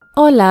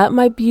Hola,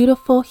 my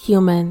beautiful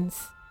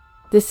humans.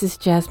 This is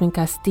Jasmine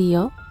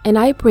Castillo, and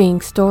I bring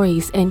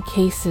stories and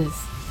cases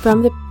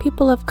from the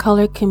people of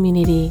color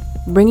community,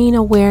 bringing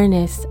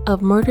awareness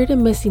of murdered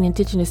and missing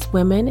Indigenous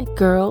women,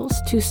 girls,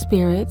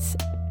 two-spirits,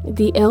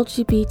 the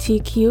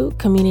LGBTQ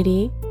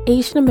community,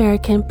 Asian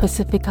American,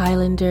 Pacific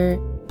Islander,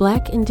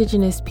 Black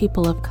Indigenous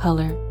people of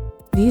color.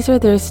 These are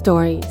their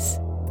stories.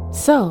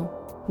 So,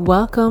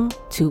 welcome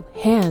to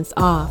Hands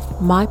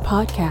Off, my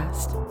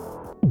podcast.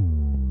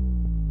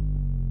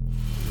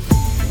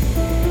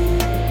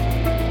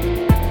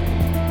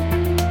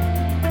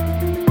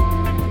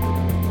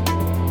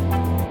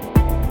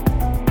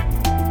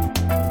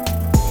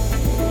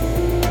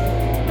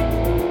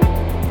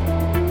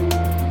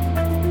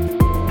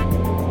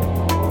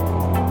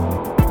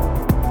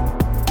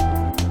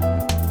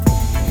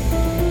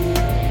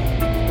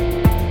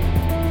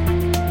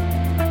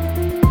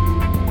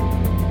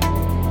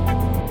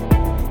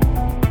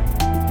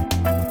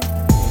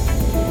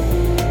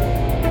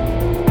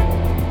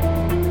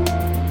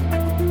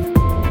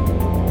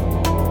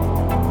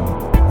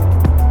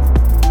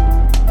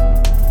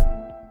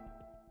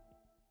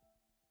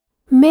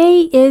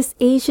 May is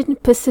Asian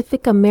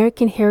Pacific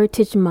American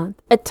Heritage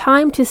Month, a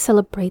time to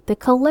celebrate the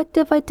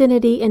collective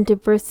identity and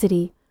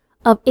diversity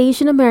of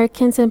Asian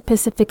Americans and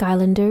Pacific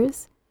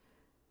Islanders.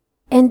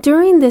 And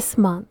during this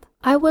month,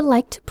 I would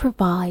like to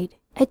provide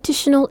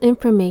additional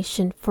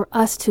information for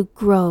us to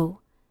grow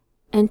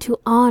and to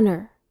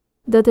honor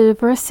the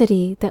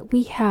diversity that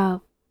we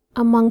have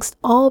amongst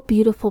all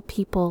beautiful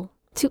people.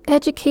 To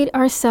educate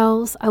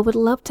ourselves, I would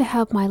love to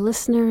have my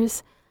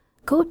listeners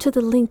go to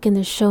the link in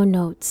the show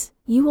notes.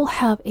 You will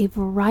have a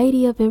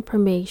variety of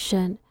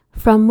information,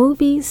 from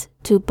movies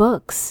to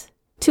books,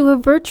 to a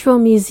virtual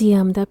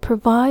museum that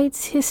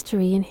provides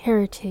history and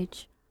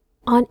heritage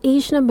on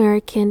Asian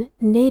American,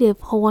 Native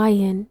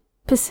Hawaiian,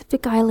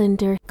 Pacific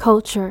Islander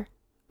culture.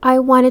 I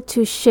wanted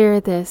to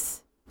share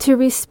this to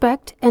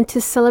respect and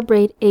to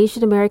celebrate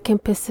Asian American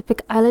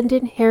Pacific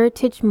Islander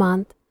Heritage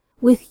Month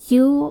with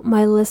you,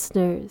 my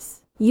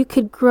listeners. You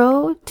could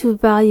grow to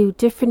value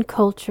different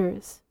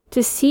cultures,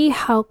 to see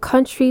how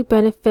country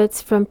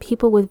benefits from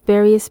people with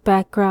various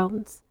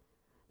backgrounds.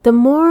 The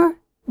more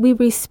we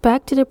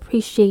respect and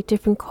appreciate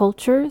different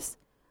cultures,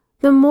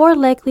 the more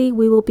likely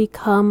we will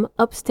become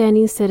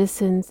upstanding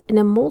citizens in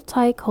a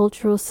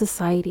multicultural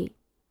society.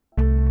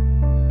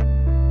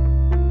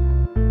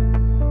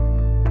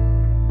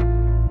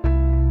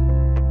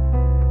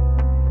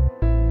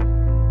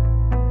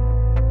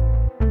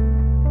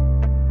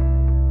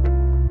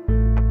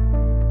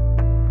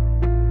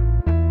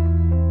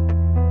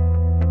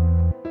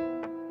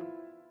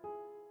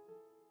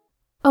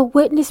 A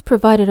witness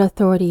provided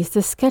authorities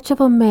the sketch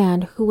of a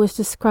man who was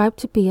described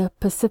to be a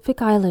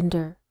Pacific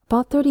Islander,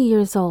 about 30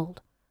 years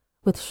old,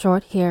 with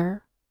short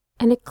hair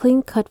and a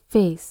clean-cut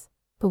face,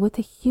 but with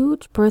a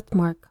huge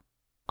birthmark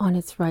on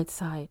its right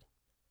side.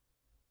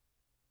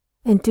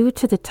 And due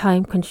to the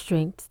time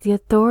constraints, the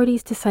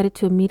authorities decided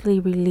to immediately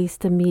release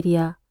the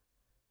media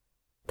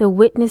the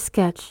witness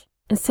sketch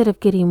instead of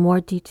getting more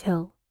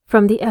detail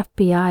from the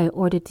FBI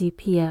or the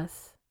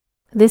DPS.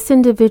 This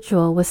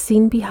individual was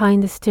seen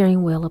behind the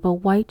steering wheel of a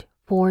white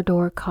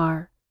four-door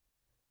car,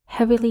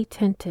 heavily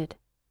tinted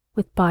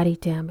with body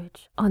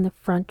damage on the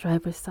front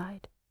driver's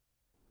side.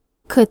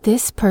 Could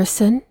this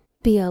person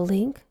be a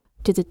link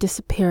to the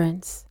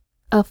disappearance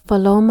of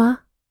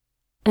Faloma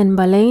and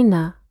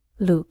Maleina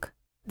Luhk?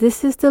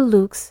 This is the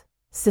Luhk's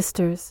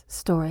sisters'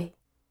 story.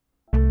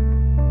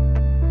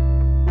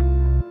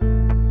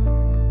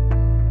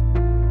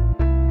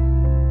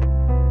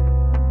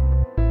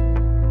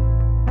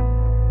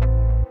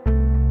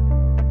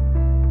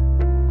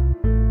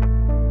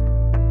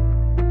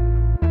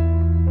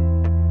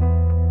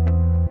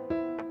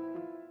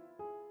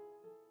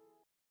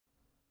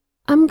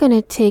 I'm going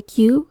to take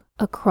you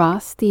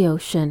across the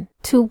ocean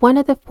to one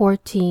of the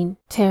 14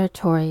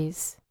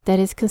 territories that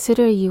is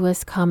considered a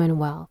U.S.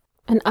 Commonwealth,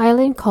 an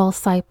island called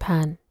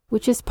Saipan,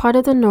 which is part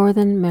of the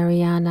Northern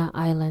Mariana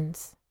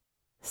Islands.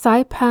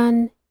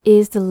 Saipan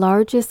is the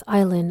largest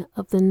island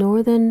of the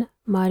Northern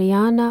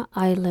Mariana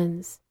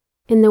Islands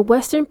in the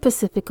Western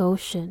Pacific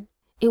Ocean.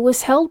 It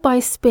was held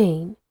by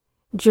Spain,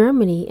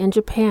 Germany, and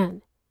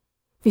Japan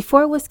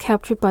before it was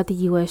captured by the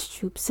U.S.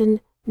 troops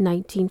in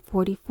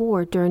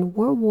 1944 during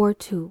World War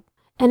II,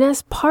 and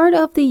as part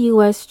of the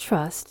U.S.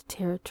 Trust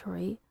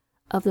Territory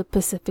of the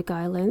Pacific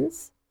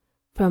Islands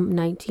from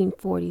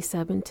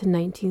 1947 to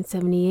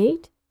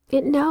 1978,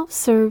 it now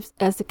serves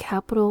as the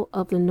capital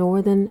of the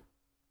Northern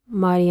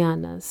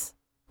Marianas.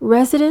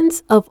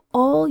 Residents of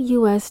all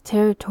U.S.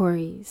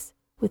 territories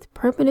with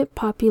permanent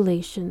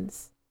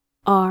populations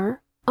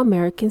are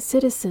American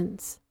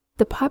citizens.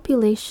 The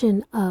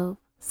population of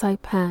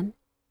Saipan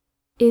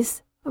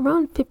is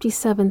around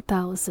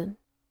 57,000.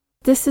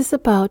 This is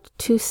about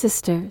two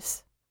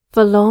sisters,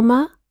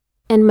 Faloma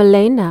and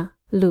Maleina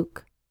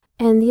Luhk,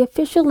 and the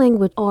official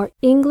language are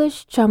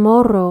English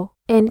Chamorro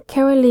and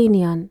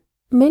Carolinian.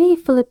 Many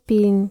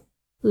Philippine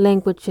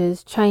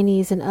languages,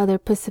 Chinese and other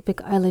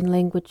Pacific Island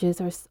languages,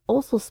 are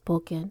also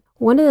spoken.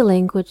 One of the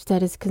languages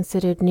that is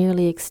considered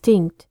nearly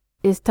extinct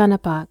is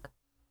Tanapak.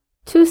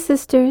 Two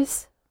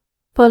sisters,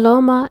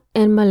 Faloma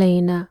and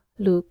Maleina,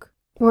 Luhk,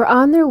 were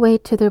on their way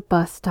to their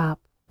bus stop,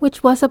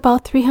 which was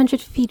about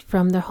 300 feet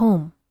from their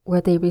home,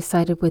 where they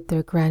resided with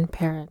their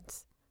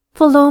grandparents.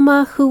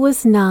 Faloma, who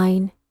was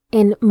 9,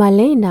 and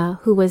Maleina,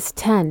 who was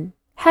 10,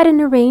 had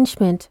an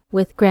arrangement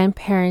with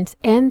grandparents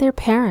and their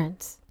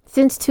parents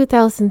since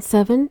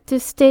 2007 to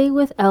stay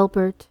with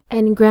Albert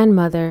and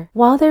grandmother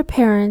while their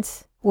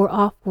parents were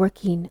off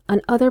working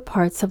on other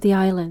parts of the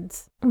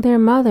islands. Their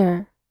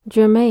mother,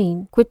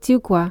 Germaine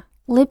Quitugua,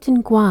 lived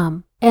in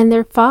Guam, and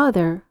their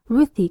father,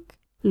 Ruthik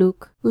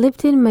Luhk,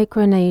 lived in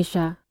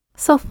Micronesia.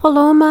 So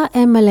Faloma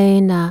and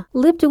Maleina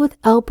lived with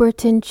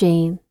Albert and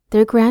Jane,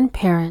 their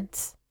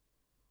grandparents.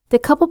 The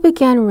couple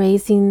began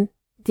raising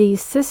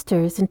these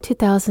sisters in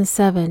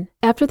 2007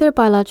 after their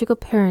biological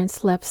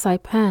parents left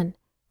Saipan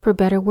for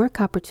better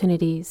work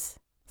opportunities.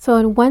 So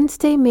on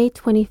Wednesday, May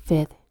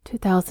 25th,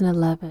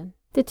 2011,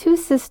 the two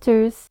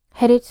sisters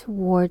headed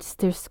towards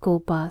their school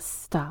bus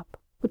stop,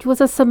 which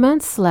was a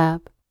cement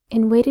slab,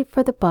 and waited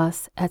for the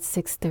bus at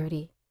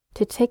 6:30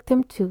 to take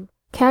them to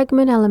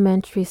Cagman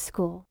Elementary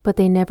School, but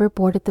they never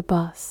boarded the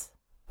bus.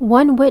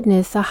 One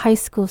witness, a high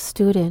school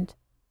student,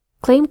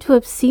 claimed to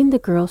have seen the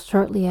girls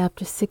shortly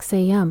after 6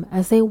 a.m.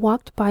 as they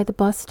walked by the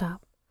bus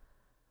stop.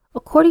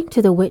 According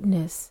to the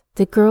witness,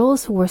 the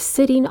girls were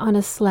sitting on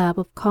a slab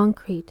of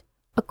concrete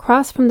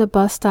across from the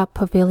bus stop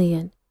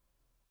pavilion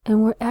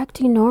and were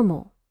acting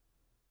normal.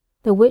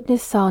 The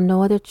witness saw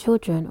no other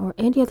children or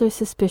any other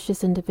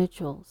suspicious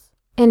individuals.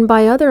 And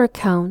by other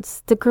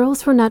accounts, the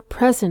girls were not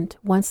present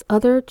once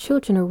other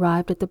children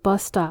arrived at the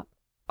bus stop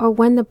or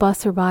when the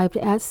bus arrived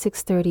at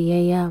 6:30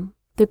 a.m.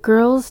 The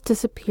girls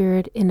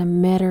disappeared in a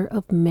matter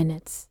of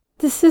minutes.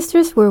 The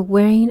sisters were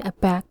wearing a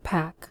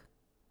backpack.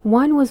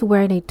 One was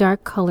wearing a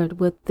dark colored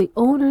with the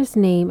owner's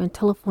name and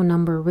telephone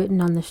number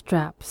written on the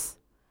straps,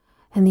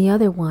 and the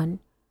other one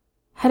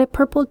had a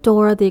purple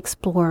Dora the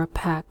Explorer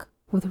pack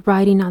with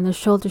writing on the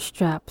shoulder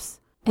straps.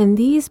 And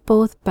these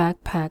both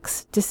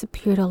backpacks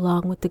disappeared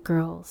along with the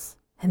girls,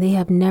 and they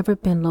have never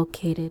been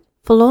located.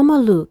 Faloma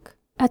Luhk,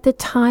 at the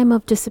time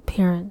of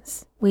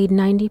disappearance, weighed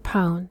 90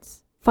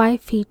 pounds,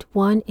 5 feet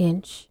 1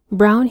 inch,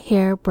 brown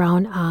hair,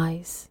 brown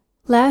eyes.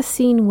 Last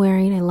seen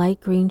wearing a light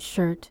green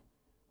shirt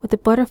with a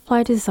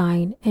butterfly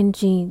design and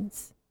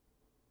jeans.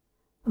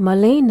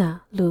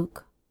 Maleina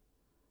Luhk,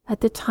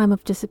 at the time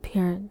of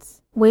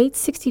disappearance, weighed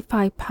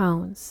 65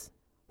 pounds,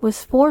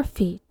 was 4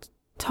 feet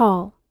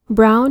tall,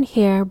 brown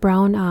hair,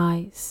 brown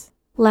eyes.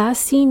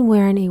 Last seen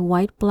wearing a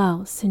white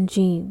blouse and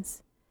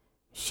jeans.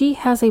 She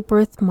has a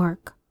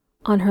birthmark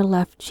on her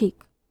left cheek.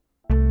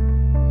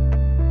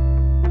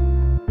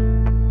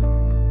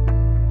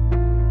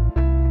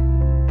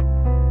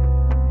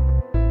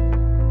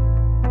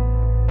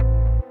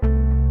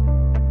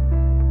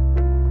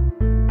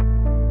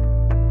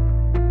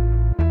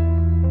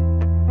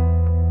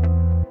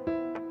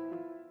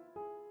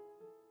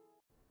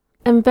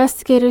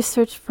 Investigators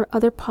searched for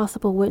other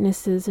possible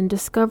witnesses and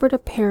discovered a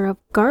pair of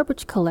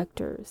garbage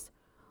collectors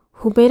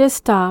who made a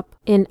stop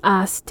in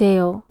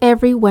Asteo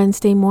every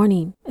Wednesday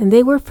morning. And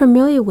they were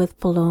familiar with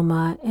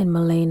Faloma and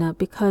Maleina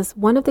because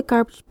one of the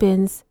garbage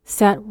bins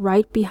sat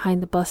right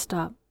behind the bus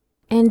stop.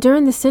 And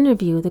during this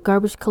interview, the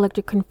garbage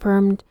collector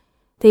confirmed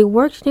they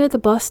worked near the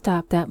bus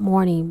stop that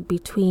morning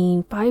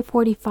between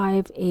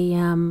 5:45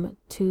 a.m.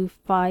 to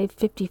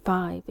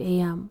 5:55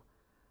 a.m.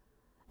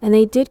 And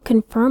they did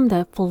confirm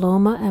that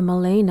Faloma and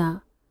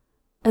Maleina,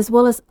 as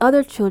well as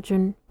other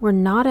children, were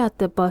not at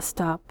the bus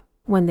stop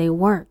when they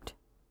worked,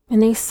 and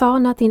they saw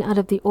nothing out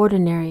of the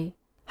ordinary.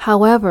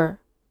 However,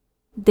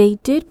 they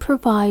did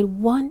provide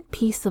one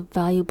piece of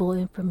valuable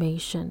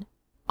information.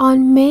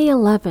 On May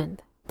 11th,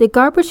 the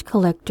garbage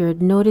collector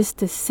noticed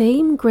the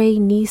same gray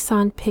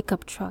Nissan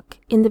pickup truck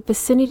in the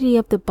vicinity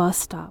of the bus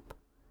stop.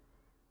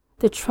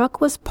 The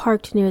truck was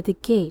parked near the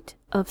gate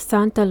of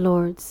Santa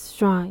Lourdes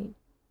Shrine,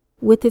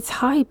 with its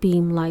high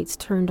beam lights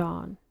turned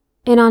on.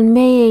 And on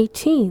May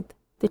 18th,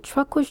 the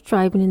truck was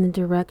driving in the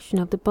direction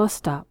of the bus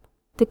stop.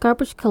 The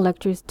garbage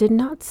collectors did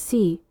not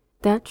see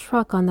that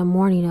truck on the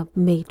morning of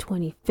May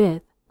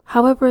 25th.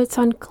 However, it's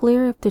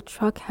unclear if the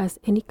truck has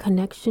any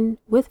connection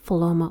with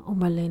Faloma or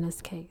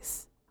Maleina's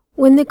case.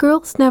 When the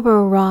girls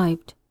never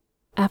arrived,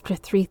 after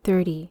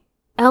 3:30,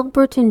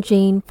 Albert and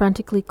Jane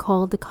frantically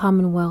called the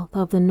Commonwealth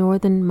of the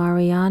Northern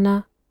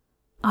Mariana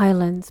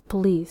Islands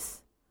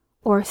Police,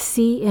 or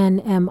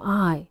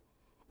CNMI,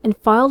 and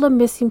filed a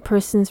missing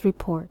persons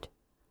report.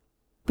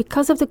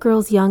 Because of the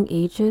girls' young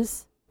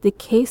ages, the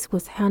case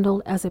was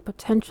handled as a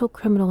potential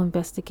criminal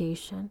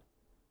investigation.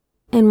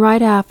 And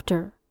right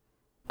after,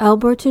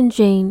 Albert and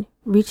Jane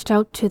reached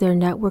out to their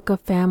network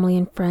of family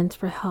and friends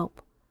for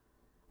help.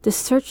 The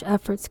search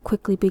efforts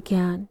quickly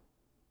began,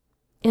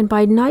 and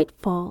by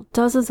nightfall,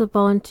 dozens of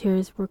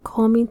volunteers were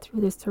combing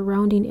through the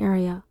surrounding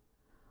area,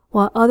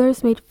 while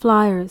others made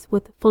flyers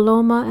with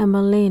Faloma and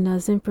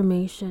Maleina's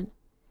information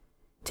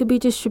to be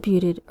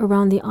distributed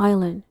around the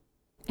island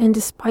and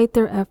despite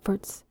their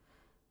efforts,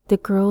 the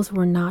girls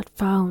were not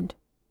found.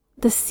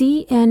 The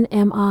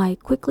CNMI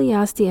quickly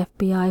asked the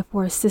FBI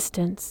for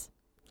assistance,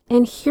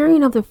 and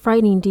hearing of the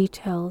frightening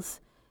details,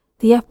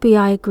 the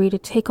FBI agreed to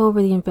take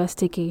over the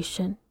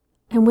investigation.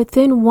 And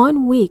within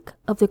 1 week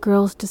of the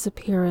girls'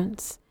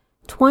 disappearance,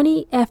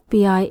 20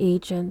 FBI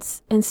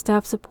agents and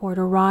staff support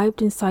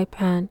arrived in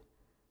Saipan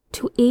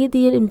to aid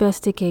the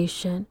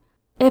investigation.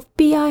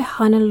 FBI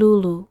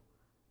Honolulu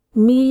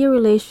Media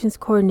Relations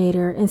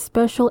Coordinator and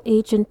Special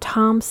Agent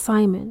Tom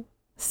Simon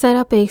set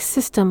up a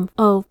system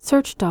of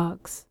search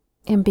dogs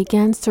and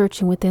began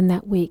searching within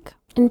that week.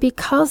 And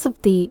because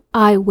of the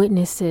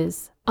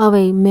eyewitnesses of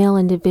a male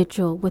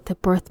individual with a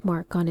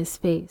birthmark on his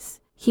face,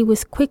 he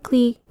was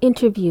quickly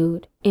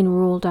interviewed and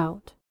ruled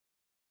out.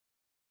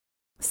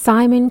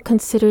 Simon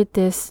considered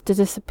the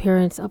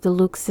disappearance of the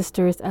Luhk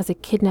sisters as a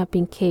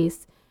kidnapping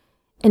case,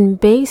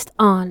 and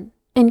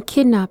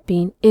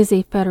kidnapping is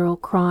a federal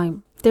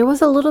crime. There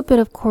was a little bit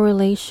of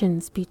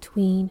correlations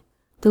between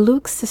the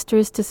Luhk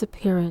sisters'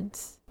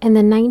 disappearance and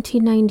the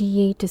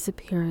 1998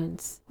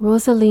 disappearance,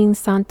 Rosalyn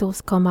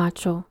Santos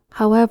Camacho.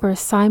 However,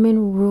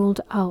 Simon ruled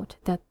out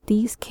that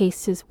these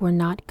cases were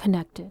not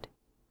connected.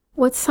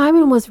 What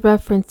Simon was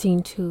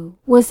referencing to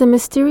was the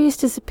mysterious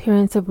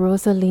disappearance of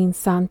Rosalyn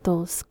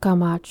Santos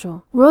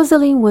Camacho.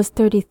 Rosalyn was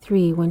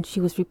 33 when she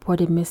was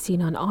reported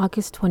missing on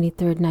August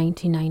 23,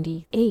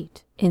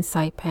 1998 in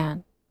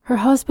Saipan. Her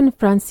husband,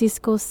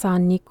 Francisco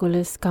San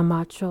Nicolas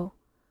Camacho,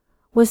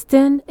 was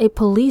then a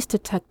police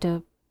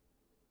detective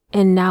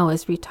and now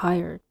is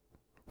retired.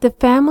 The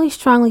family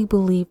strongly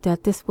believed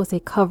that this was a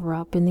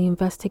cover-up in the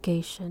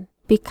investigation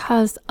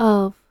because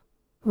of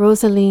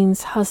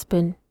Rosalyn's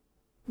husband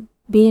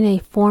being a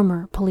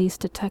former police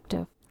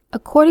detective.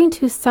 According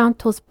to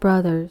Santos'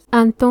 brothers,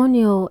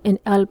 Antonio and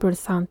Albert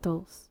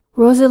Santos,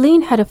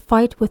 Rosalyn had a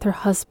fight with her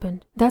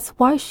husband. That's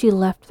why she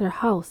left their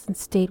house and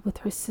stayed with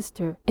her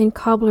sister in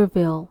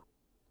Cobblerville.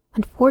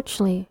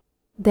 Unfortunately,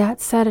 that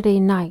Saturday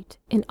night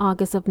in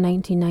August of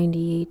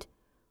 1998,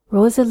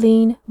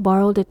 Rosalyn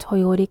borrowed a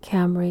Toyota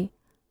Camry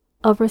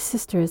of her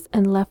sister's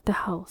and left the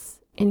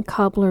house in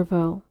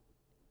Cobblerville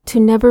to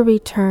never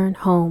return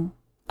home.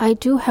 I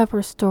do have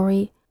her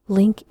story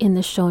link in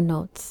the show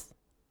notes.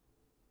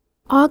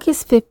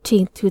 August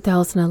 15,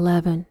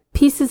 2011,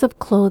 pieces of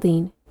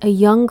clothing, a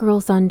young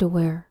girl's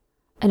underwear,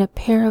 and a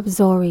pair of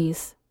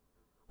Zoris,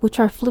 which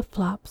are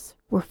flip-flops,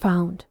 were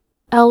found.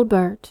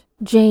 Albert,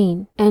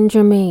 Jane, and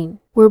Jermaine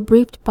were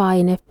briefed by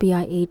an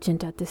FBI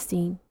agent at the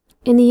scene.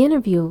 In the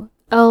interview,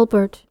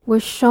 Albert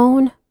was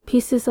shown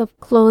pieces of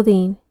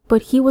clothing,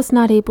 but he was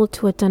not able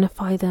to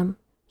identify them.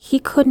 He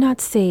could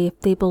not say if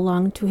they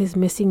belonged to his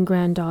missing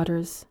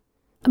granddaughters.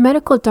 A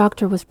medical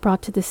doctor was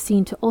brought to the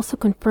scene to also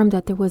confirm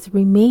that there was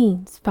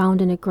remains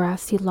found in a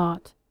grassy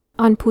lot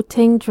on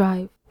Puteng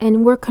Drive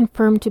and were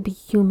confirmed to be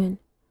human,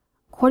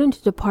 according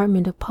to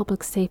Department of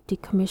Public Safety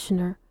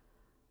Commissioner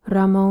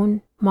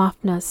Ramon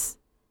Mafnas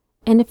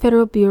and the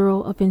Federal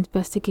Bureau of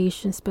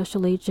Investigation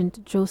Special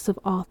Agent Joseph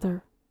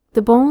Arthur.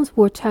 The bones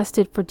were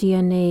tested for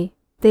DNA.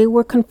 They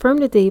were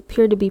confirmed that they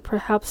appeared to be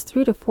perhaps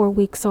 3 to 4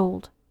 weeks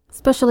old.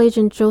 Special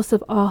Agent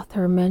Joseph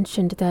Arthur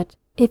mentioned that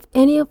if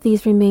any of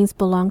these remains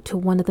belonged to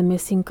one of the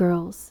missing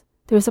girls,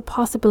 there is a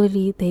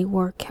possibility they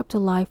were kept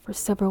alive for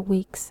several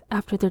weeks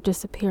after their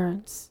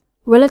disappearance.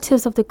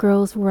 Relatives of the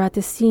girls were at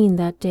the scene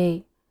that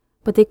day,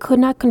 but they could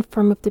not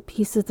confirm if the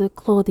pieces of the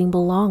clothing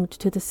belonged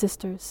to the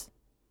sisters.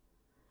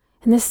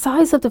 And the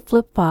size of the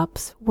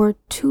flip-flops were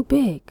too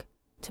big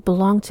to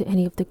belong to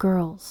any of the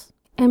girls.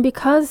 And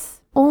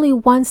because only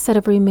one set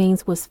of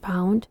remains was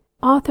found,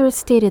 Arthur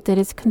stated that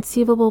it's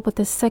conceivable that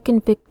the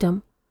second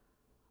victim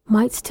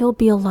might still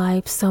be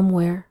alive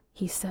somewhere,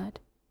 he said.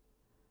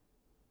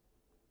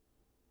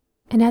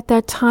 And at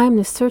that time,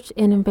 the search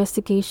and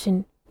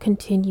investigation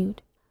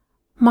continued.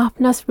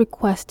 Mafnas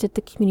requested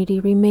the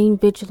community remain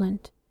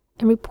vigilant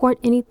and report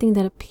anything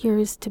that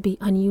appears to be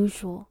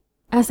unusual.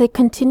 As they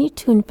continued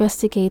to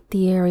investigate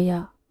the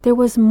area, there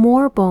was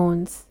more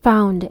bones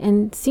found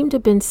and seemed to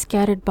have been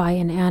scattered by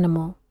an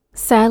animal.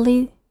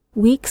 Sadly,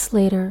 weeks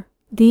later,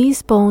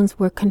 these bones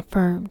were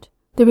confirmed.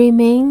 The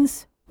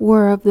remains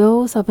were of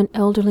those of an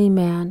elderly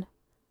man,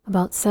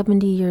 about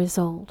 70 years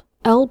old,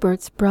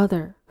 Albert's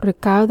brother,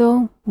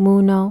 Ricardo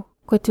Muno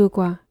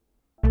Quetugua.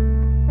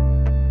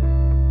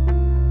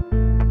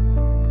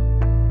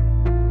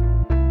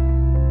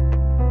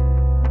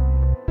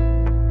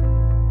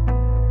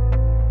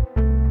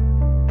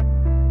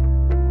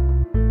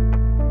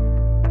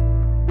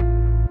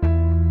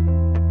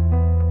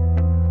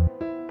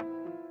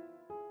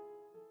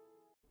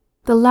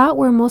 The lot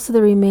where most of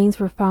the remains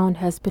were found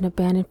has been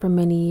abandoned for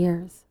many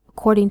years,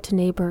 according to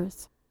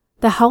neighbors.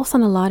 The house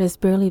on the lot is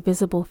barely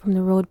visible from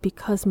the road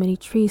because many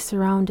trees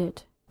surround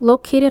it.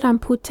 Located on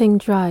Puteng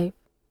Drive,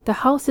 the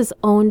house is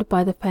owned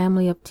by the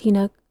family of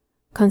Tina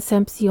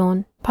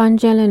Concepcion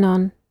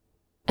Pangelinon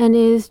and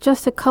is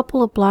just a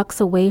couple of blocks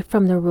away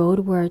from the road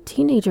where a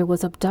teenager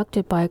was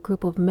abducted by a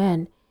group of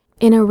men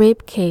in a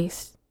rape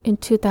case in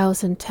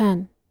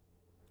 2010.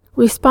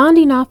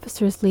 Responding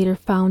officers later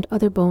found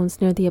other bones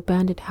near the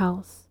abandoned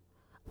house.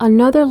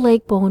 Another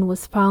leg bone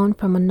was found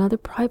from another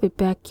private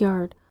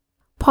backyard.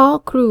 Paul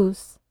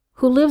Cruz,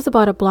 who lives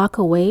about a block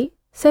away,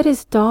 said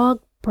his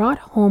dog brought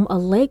home a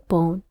leg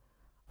bone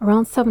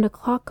around 7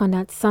 o'clock on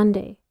that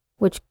Sunday,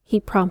 which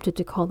he prompted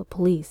to call the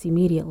police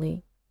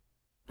immediately.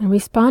 And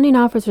responding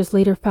officers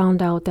later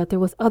found out that there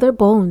was other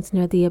bones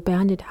near the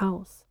abandoned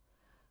house.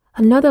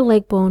 Another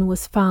leg bone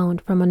was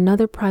found from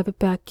another private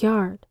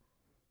backyard.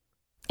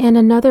 And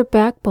another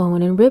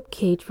backbone and rib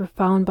cage were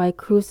found by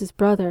Cruz's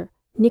brother,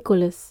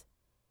 Nicholas,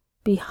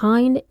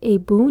 behind a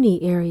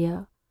booney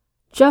area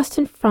just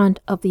in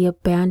front of the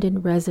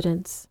abandoned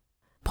residence.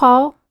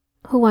 Paul,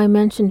 who I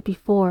mentioned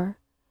before,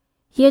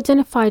 he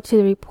identified to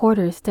the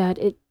reporters that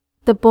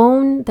the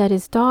bone that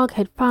his dog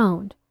had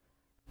found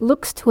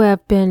looks to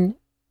have been,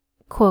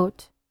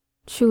 quote,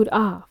 chewed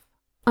off,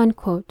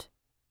 unquote.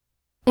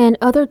 And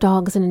other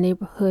dogs in the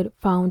neighborhood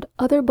found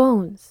other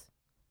bones.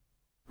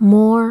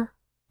 More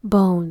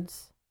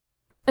bones.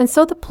 And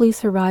so the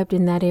police arrived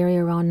in that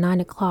area around 9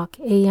 o'clock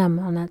a.m.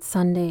 on that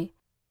Sunday.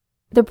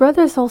 The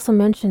brothers also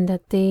mentioned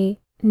that they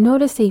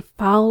noticed a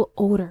foul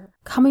odor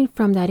coming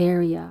from that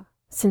area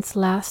since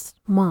last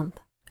month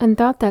and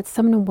thought that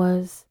someone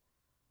was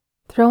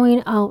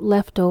throwing out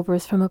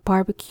leftovers from a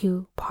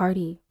barbecue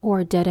party or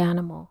a dead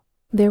animal.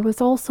 There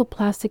was also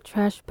plastic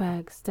trash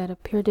bags that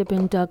appeared to have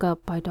been dug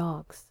up by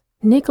dogs.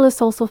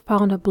 Nicholas also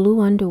found a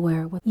blue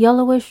underwear with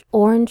yellowish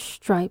orange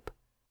stripe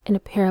and a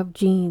pair of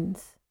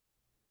jeans.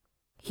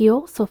 He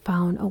also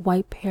found a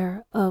white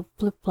pair of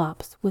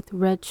flip-flops with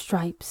red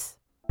stripes.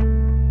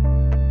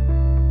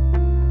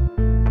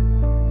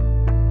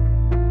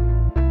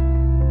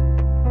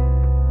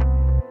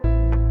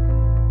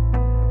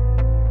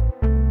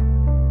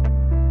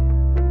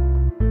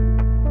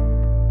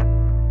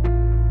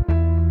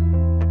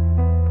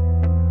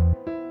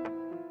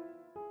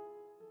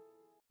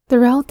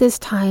 Throughout this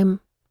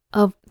time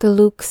of the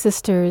Luhk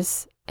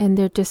sisters and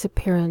their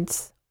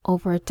disappearance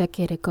over a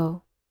decade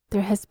ago,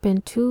 there has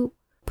been two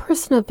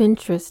persons of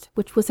interest,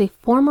 which was a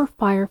former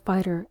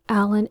firefighter,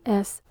 Alan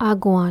S.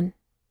 Agwan.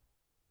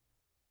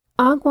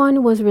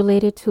 Agwan was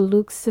related to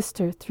Luhk's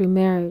sister through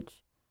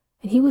marriage,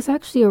 and he was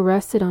actually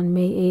arrested on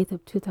May 8th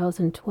of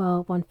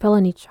 2012 on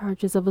felony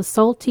charges of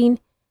assaulting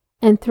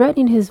and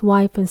threatening his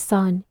wife and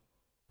son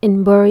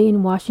in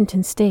Burien,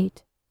 Washington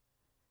State.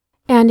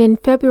 And in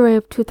February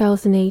of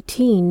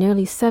 2018,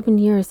 nearly 7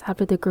 years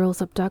after the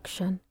girl's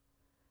abduction,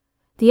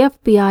 the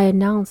FBI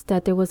announced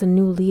that there was a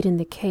new lead in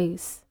the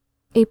case.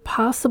 A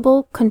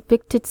possible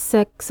convicted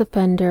sex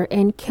offender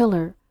and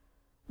killer,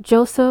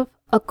 Joseph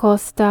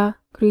Acosta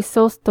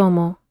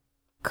Crisostomo,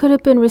 could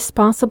have been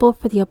responsible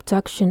for the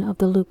abduction of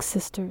the Luhk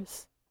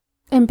sisters.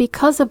 And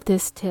because of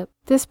this tip,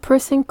 this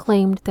person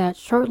claimed that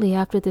shortly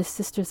after the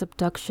sisters'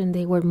 abduction,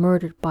 they were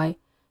murdered by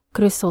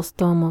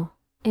Crisostomo,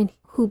 and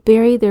who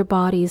buried their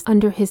bodies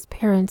under his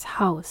parents'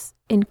 house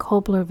in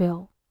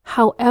Coblerville.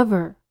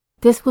 However,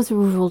 this was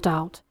ruled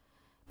out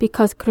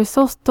because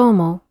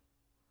Crisostomo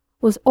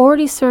was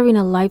already serving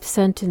a life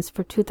sentence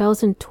for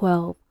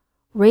 2012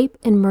 rape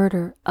and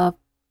murder of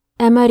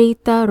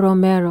Emerita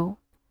Romero.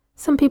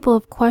 Some people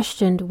have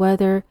questioned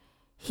whether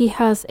he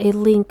has a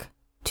link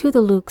to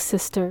the Luhk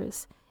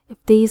sisters, if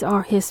these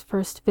are his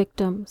first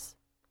victims.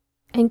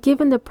 And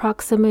given the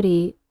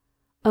proximity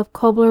of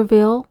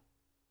Coblerville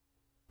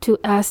to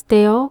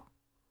Asteo,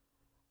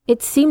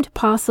 it seemed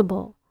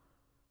possible.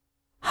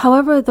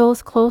 However,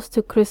 those close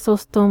to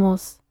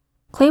Chrysostomos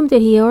claimed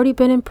that he had already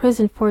been in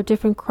prison for a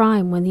different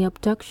crime when the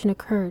abduction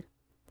occurred,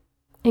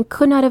 and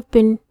could not have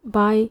been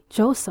by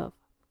Joseph.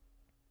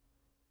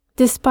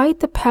 Despite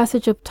the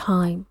passage of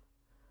time,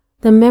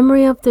 the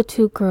memory of the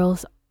two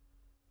girls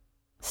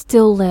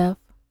still live.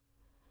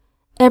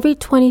 Every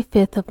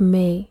 25th of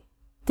May,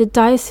 the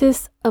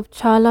Diocese of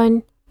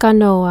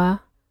Chalon-Canoa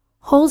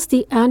holds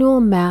the annual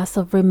Mass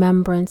of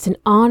Remembrance in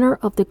honor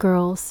of the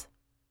girls.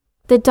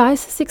 The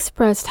diocese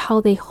expressed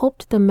how they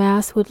hoped the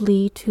Mass would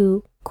lead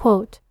to,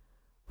 quote,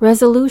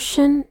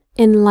 resolution,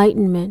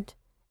 enlightenment,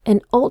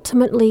 and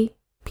ultimately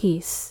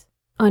peace,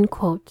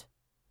 unquote,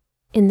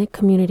 in the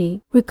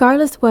community,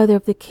 regardless whether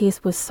the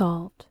case was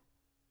solved.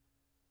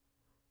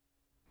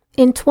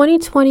 In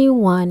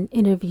 2021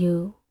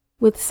 interview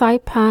with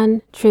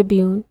Saipan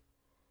Tribune,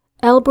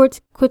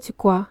 Albert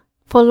Quitiqua,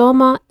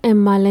 Faloma and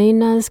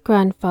Maleina's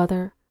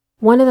grandfather,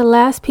 one of the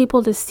last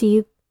people to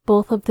see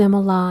both of them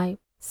alive,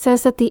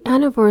 says that the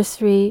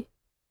anniversary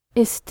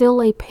is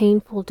still a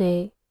painful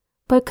day,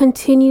 but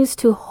continues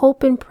to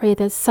hope and pray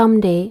that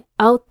someday,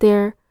 out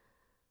there,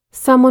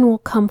 someone will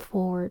come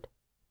forward.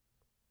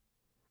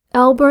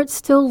 Albert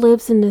still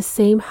lives in the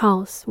same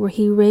house where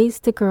he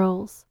raised the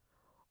girls,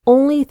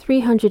 only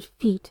 300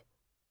 feet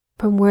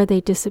from where they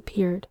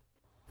disappeared.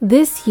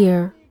 This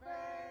year,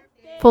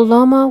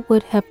 Faloma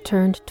would have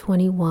turned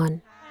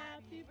 21,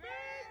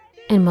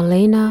 and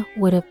Maleina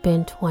would have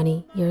been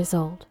 20 years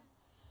old.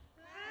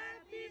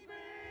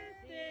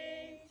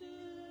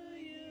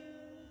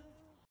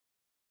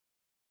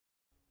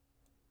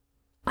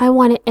 I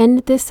want to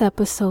end this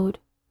episode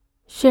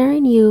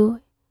sharing you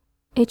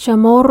A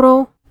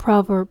Chamorro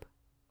proverb.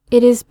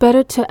 It is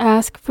better to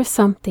ask for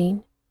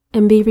something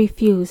and be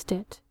refused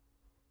it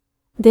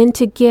than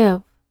to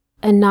give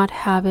and not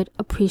have it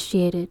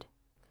appreciated.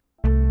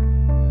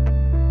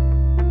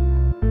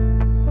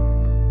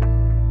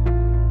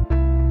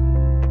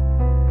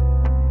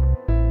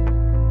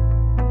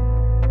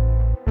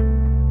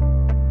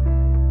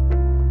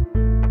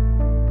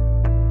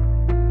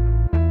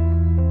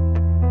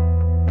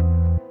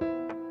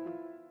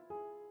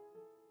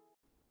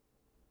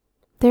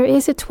 There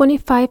is a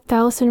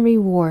 25,000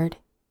 reward.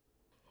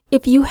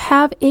 If you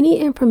have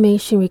any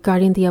information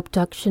regarding the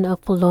abduction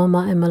of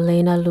Faloma and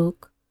Maleina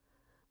Luhk,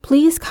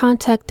 please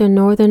contact the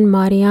Northern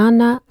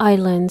Mariana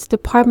Islands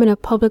Department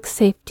of Public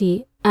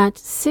Safety at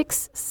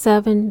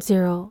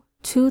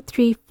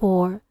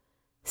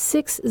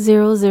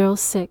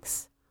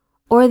 670-234-6006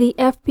 or the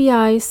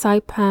FBI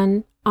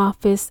Saipan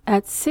office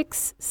at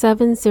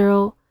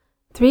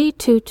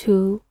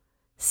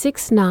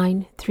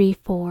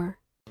 670-322-6934.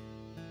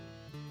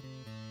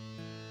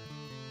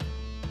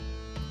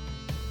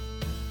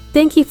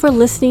 Thank you for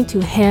listening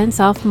to Hands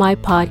Off My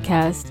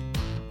podcast.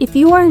 If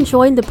you are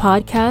enjoying the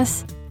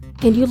podcast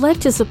and you'd like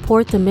to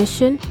support the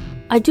mission,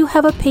 I do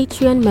have a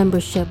Patreon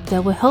membership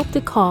that will help the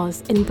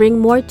cause and bring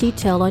more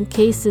detail on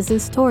cases and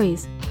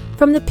stories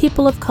from the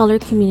people of color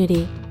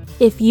community.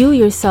 If you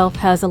yourself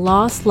has a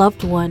lost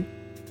loved one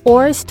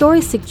or a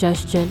story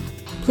suggestion,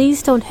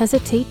 please don't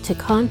hesitate to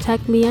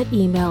contact me at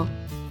email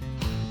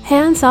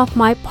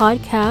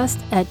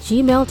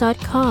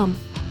handsoffmypodcast@gmail.com.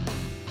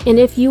 And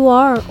if you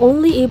are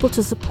only able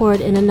to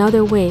support in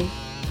another way,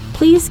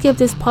 please give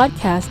this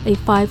podcast a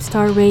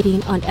 5-star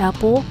rating on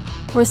Apple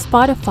or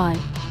Spotify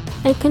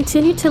and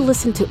continue to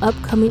listen to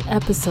upcoming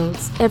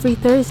episodes every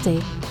Thursday,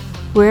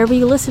 wherever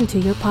you listen to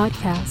your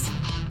podcast.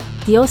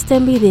 Dios te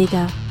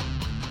bendiga.